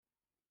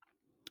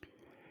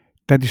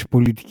Τα της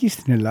πολιτικής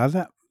στην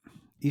Ελλάδα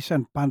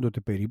ήσαν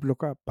πάντοτε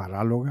περίπλοκα,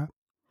 παράλογα,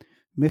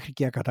 μέχρι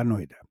και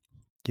ακατανόητα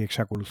και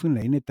εξακολουθούν να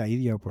είναι τα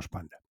ίδια όπως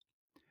πάντα.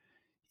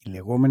 Οι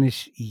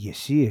λεγόμενες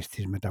ηγεσίες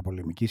της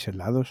μεταπολεμικής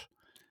Ελλάδος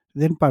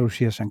δεν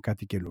παρουσίασαν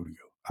κάτι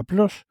καινούριο.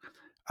 Απλώς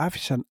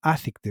άφησαν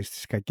άθικτες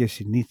τις κακές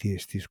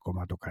συνήθειες της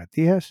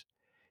κομματοκρατίας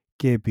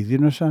και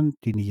επιδίνωσαν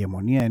την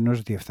ηγεμονία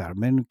ενός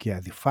διεφθαρμένου και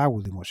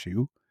αδιφάγου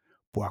δημοσίου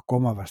που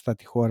ακόμα βαστά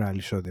τη χώρα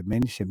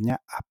αλυσοδεμένη σε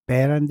μια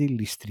απέραντη,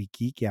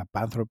 ληστρική και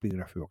απάνθρωπη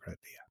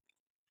γραφειοκρατία.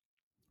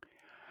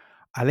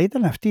 Αλλά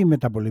ήταν αυτή η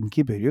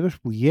μεταπολεμική περίοδος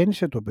που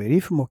γέννησε το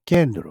περίφημο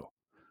Κέντρο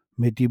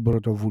με την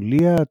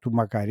πρωτοβουλία του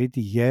μακαρίτη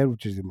γέρου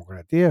της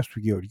Δημοκρατίας, του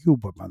Γεωργίου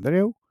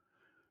Παπανδρέου,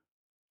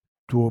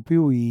 του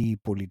οποίου η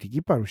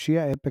πολιτική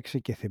παρουσία έπαιξε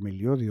και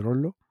θεμελιώδη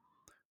ρόλο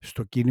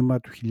στο κίνημα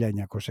του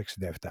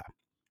 1967.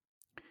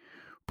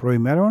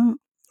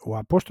 Προημέρων, ο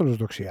Απόστολος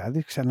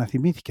Δοξιάδης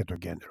ξαναθυμήθηκε το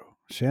Κέντρο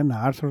σε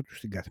ένα άρθρο του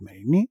στην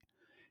Καθημερινή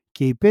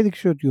και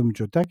υπέδειξε ότι ο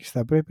Μητσοτάκης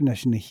θα πρέπει να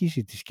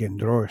συνεχίσει τις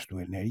κεντρώες του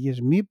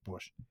ενέργειες,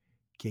 μήπως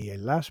και η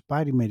Ελλάς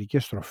πάρει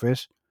μερικές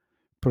στροφές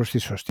προς τη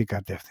σωστή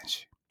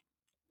κατεύθυνση.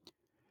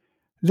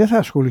 Δεν θα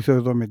ασχοληθώ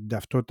εδώ με την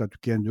ταυτότητα του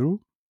Κέντρου,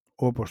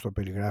 όπως το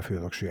περιγράφει ο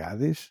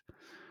Δοξιάδης,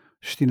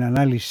 στην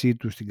ανάλυση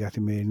του στην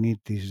Καθημερινή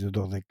της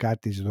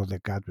 12ης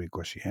 12ου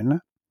 21.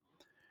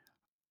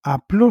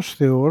 Απλώς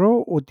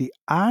θεωρώ ότι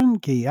αν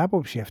και η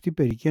άποψη αυτή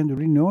περί Κέντρου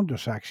είναι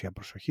όντως άξια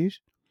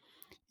προσοχής,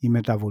 η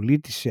μεταβολή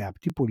της σε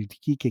απτή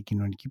πολιτική και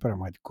κοινωνική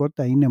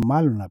πραγματικότητα είναι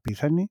μάλλον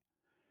απίθανη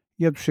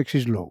για τους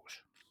εξής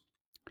λόγους.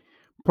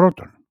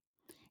 Πρώτον,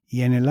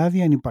 η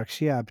ενελάδη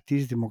ανυπαρξία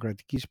απτής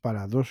δημοκρατικής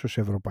παραδόσεως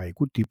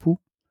ευρωπαϊκού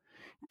τύπου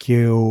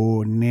και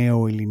ο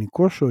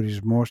νεοελληνικός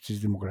ορισμός της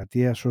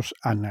δημοκρατίας ως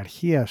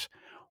αναρχίας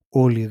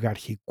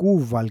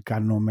ολιγαρχικού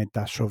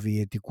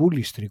βαλκανομετασοβιετικού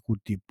ληστρικού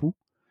τύπου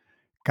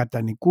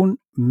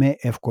κατανικούν με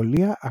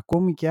ευκολία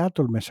ακόμη και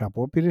άτολμες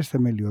απόπειρες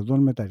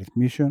θεμελιωδών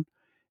μεταρρυθμίσεων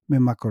με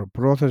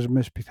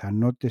μακροπρόθεσμες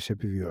πιθανότητες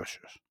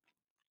επιβιώσεως.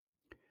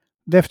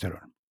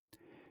 Δεύτερον,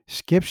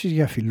 σκέψεις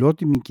για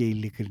φιλότιμη και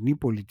ειλικρινή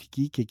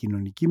πολιτική και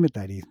κοινωνική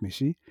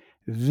μεταρρύθμιση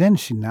δεν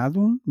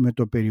συνάδουν με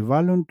το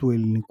περιβάλλον του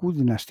ελληνικού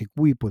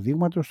δυναστικού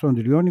υποδείγματος των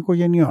τριών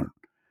οικογενειών,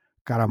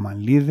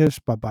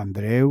 Καραμανλίδες,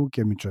 Παπανδρέου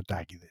και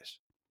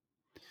Μητσοτάκηδες.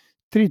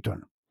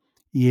 Τρίτον,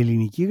 η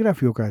ελληνική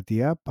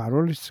γραφειοκρατία,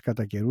 παρόλες τις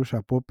κατά καιρούς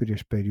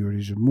απόπειρες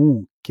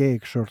περιορισμού και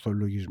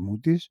εξορθολογισμού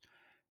της,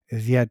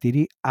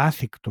 διατηρεί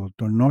άθικτο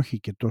τον όχι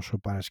και τόσο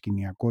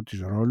παρασκηνιακό της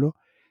ρόλο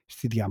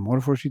στη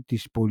διαμόρφωση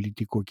της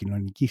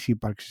πολιτικοκοινωνικής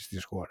ύπαρξης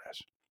της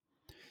χώρας.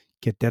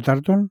 Και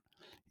τέταρτον,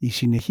 οι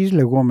συνεχείς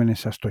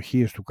λεγόμενες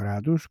αστοχίες του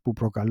κράτους που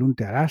προκαλούν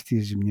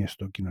τεράστιες ζημιές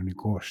στο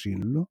κοινωνικό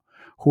σύνολο,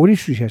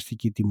 χωρίς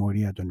ουσιαστική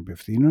τιμωρία των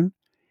υπευθύνων,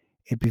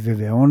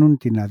 επιβεβαιώνουν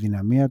την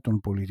αδυναμία των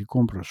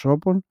πολιτικών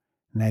προσώπων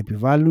να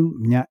επιβάλλουν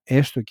μια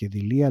έστω και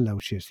δειλή αλλά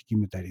ουσιαστική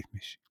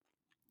μεταρρύθμιση.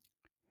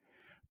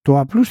 Το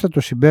απλούστατο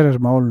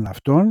συμπέρασμα όλων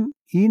αυτών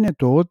είναι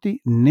το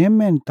ότι ναι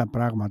μεν τα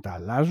πράγματα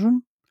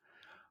αλλάζουν,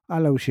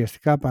 αλλά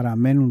ουσιαστικά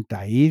παραμένουν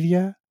τα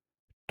ίδια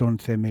των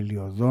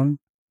θεμελιωδών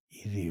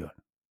ιδίων.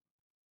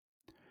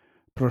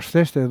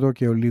 Προσθέστε εδώ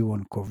και ο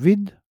Λεγουν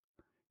COVID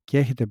και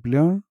έχετε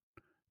πλέον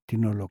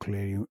την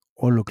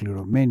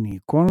ολοκληρωμένη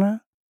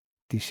εικόνα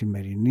της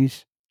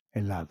σημερινής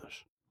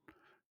Ελλάδος.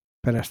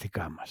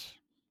 Περαστικά μας.